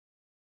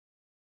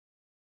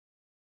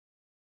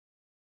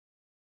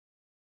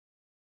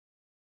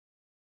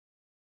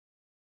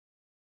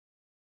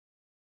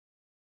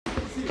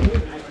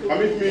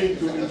Permit me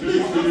to introduce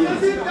to you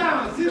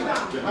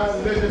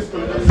the latest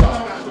contender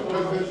to the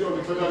presidency of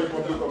the Federal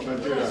Republic of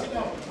Nigeria,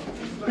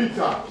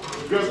 Peter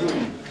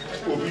Gregory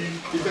Obi,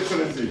 His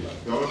Excellency.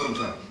 You are welcome,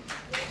 sir.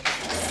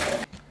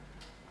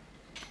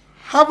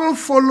 Having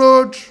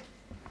followed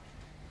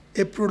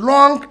a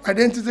prolonged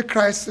identity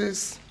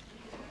crisis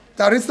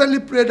that recently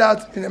played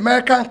out in the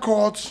American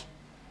court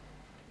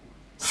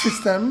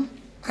system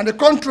and the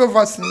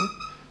controversy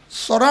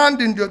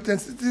surrounding the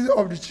authenticity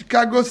of the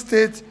Chicago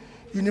State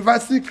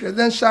University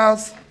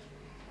credentials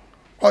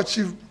of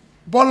Chief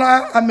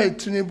Bola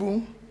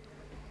Tinubu,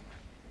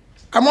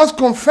 I must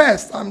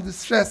confess I'm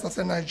distressed as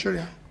a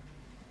Nigerian.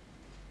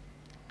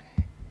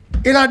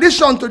 In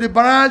addition to the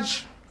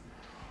barrage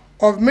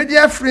of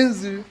media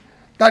frenzy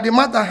that the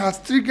matter has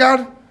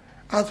triggered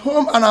at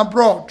home and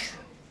abroad,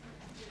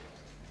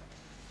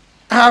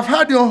 I have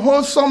had the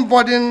unwholesome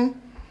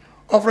burden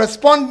of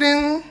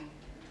responding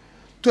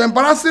to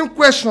embarrassing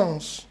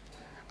questions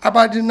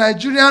about the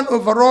Nigerian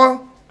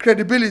overall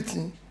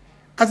credibility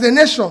as a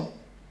nation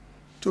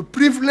to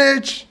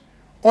privileged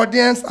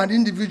audience and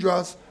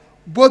individuals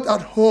both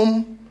at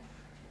home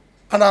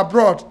and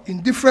abroad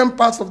in different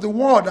parts of the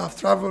world I've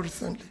traveled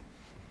recently.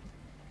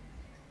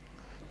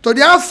 To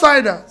the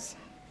outsiders,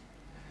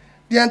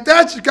 the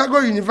entire Chicago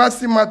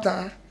University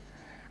matter,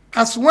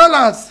 as well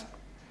as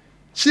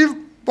Chief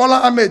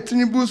Bola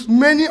Tinubu's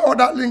many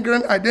other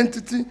lingering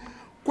identity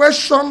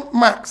question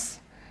marks,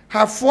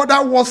 have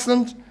further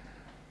worsened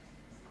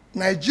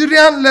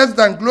Nigerian less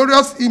than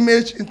glorious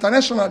image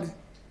internationally.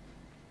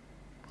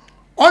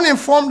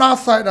 Uninformed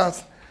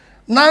outsiders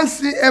now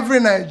see every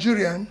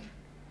Nigerian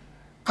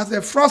as a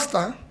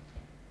fraudster,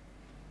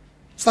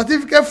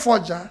 certificate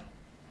forger,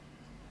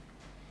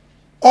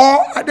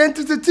 or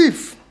identity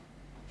thief.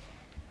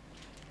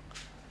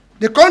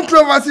 The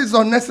controversy is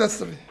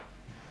unnecessary,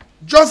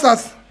 just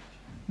as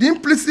the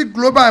implicit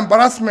global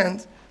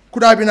embarrassment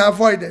could have been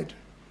avoided.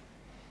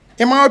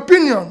 In my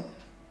opinion,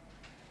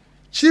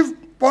 Chief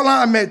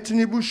Bola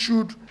Tinubu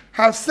should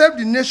have saved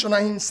the nation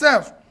and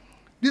himself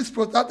this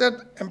protracted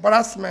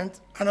embarrassment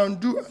and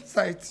undue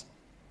anxiety.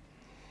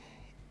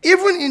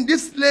 Even in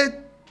this late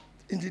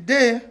in the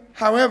day,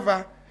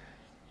 however,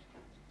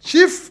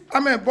 Chief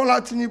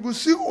Bola Tinubu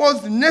still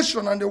owes the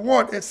nation and the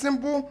world a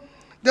simple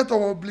debt of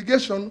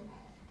obligation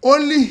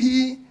only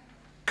he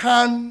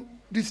can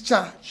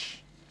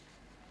discharge.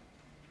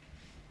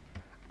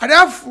 I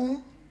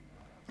therefore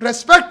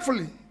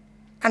respectfully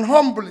and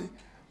humbly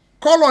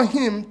call on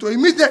him to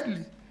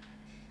immediately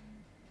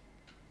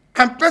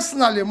and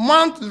personally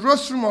mount the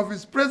rostrum of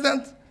his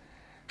present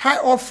high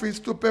office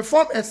to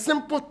perform a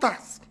simple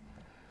task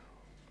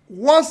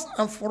once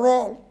and for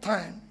all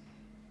time.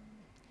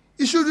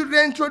 He should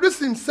reintroduce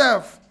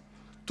himself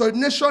to the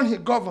nation he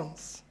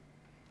governs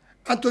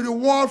and to the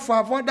world for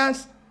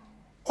avoidance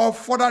of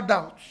further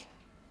doubt.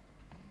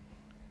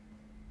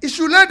 He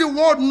should let the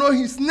world know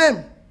his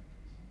name,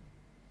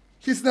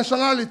 his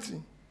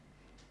nationality,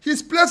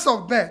 his place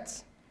of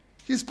birth,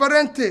 his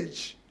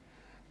parentage,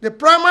 the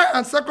primary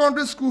and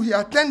secondary school he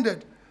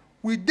attended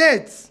with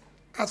dates,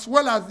 as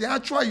well as the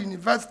actual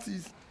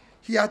universities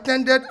he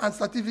attended and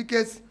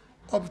certificates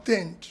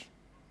obtained.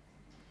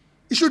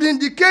 It should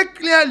indicate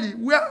clearly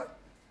where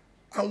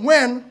and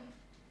when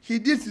he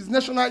did his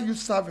national youth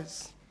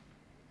service.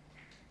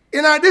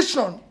 In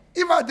addition,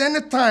 if at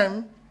any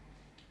time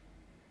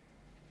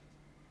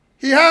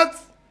he had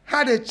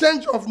had a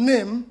change of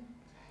name,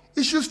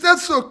 it should state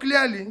so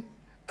clearly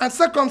and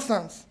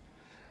circumstance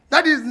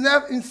that his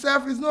name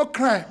itself is no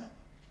crime.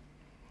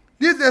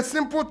 This is a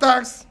simple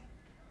task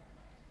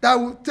that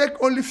will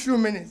take only a few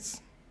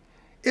minutes.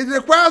 It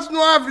requires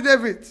no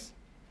affidavit,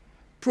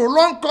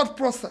 prolonged court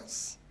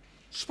process,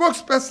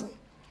 spokesperson,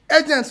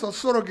 agents, or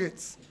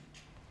surrogates.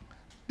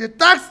 The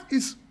task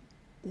is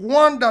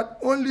one that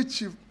only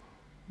Chief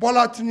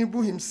Bola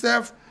Tinubu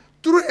himself,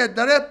 through a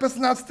direct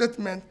personal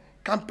statement,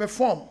 can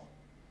perform.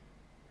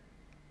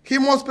 He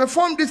must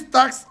perform this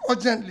task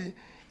urgently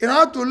in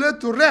order to lay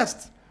to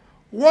rest,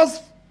 once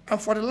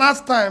and for the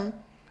last time,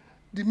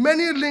 the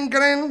many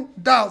lingering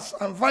doubts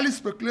and valid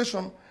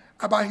speculation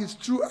about his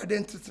true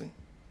identity.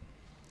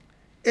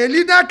 A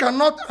leader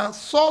cannot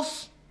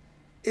outsource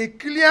a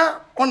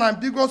clear,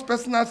 unambiguous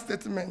personal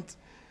statement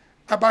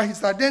about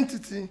his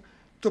identity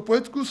to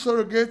political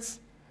surrogates,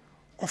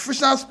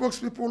 official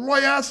spokespeople,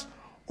 lawyers,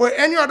 or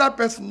any other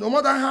person, no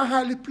matter how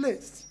highly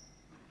placed.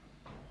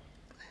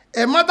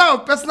 A matter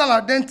of personal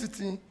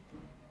identity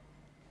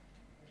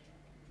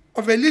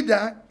of a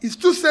leader is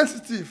too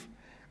sensitive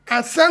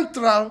and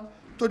central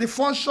to the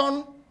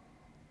function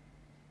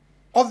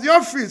of the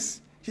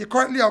office he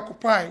currently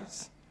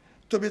occupies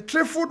to be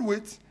trifled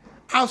with,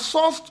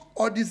 outsourced,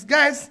 or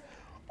disguised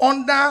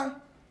under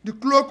the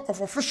cloak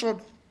of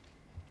officialdom.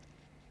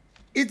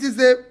 It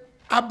is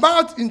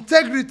about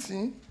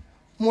integrity,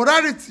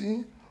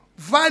 morality,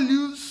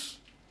 values,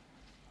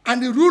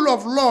 and the rule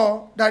of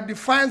law that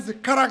defines the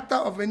character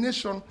of a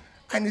nation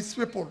and its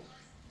people.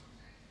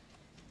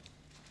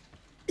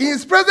 In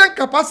his present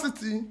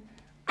capacity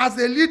as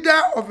a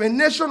leader of a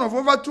nation of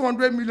over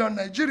 200 million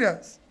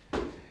Nigerians,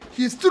 he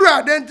His true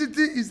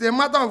identity is a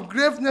matter of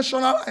grave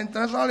national and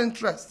international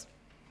interest.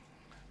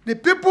 The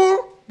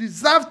people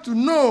deserve to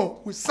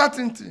know with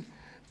certainty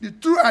the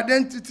true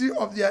identity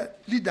of their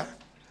leader,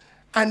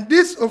 and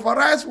this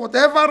overrides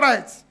whatever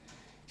rights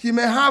he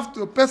may have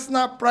to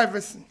personal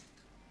privacy.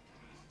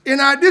 In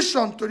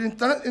addition,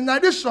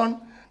 the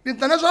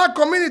international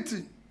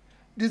community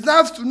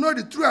deserves to know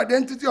the true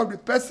identity of the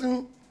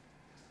person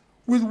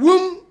with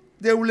whom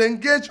they will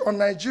engage on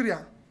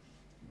Nigeria.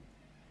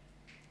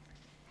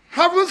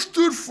 Having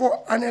stood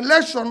for an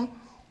election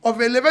of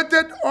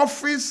elevated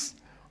office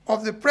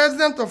of the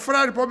President of the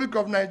Federal Republic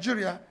of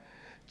Nigeria,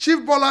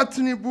 Chief Bola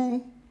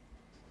Tinubu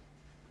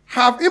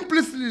have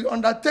implicitly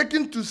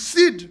undertaken to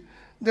cede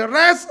the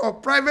rights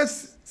of private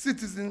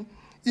citizens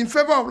in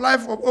favor of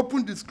life of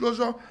open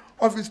disclosure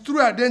of his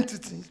true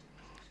identity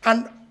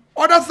and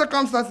other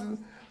circumstances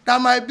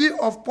that might be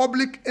of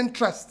public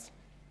interest.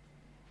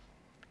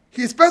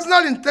 His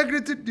personal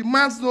integrity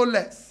demands no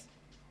less.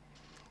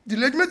 The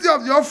legitimacy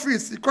of the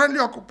office he currently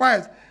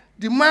occupies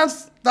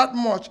demands that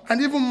much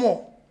and even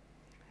more.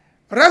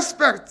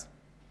 Respect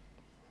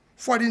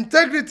for the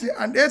integrity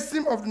and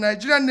esteem of the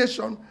Nigerian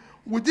nation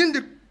within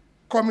the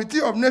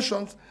Committee of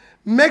Nations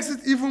makes it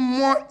even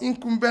more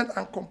incumbent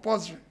and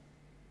compulsory.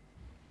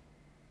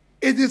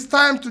 It is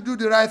time to do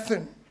the right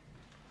thing.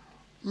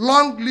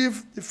 Long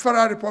live the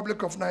Federal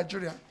Republic of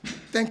Nigeria.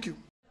 Thank you.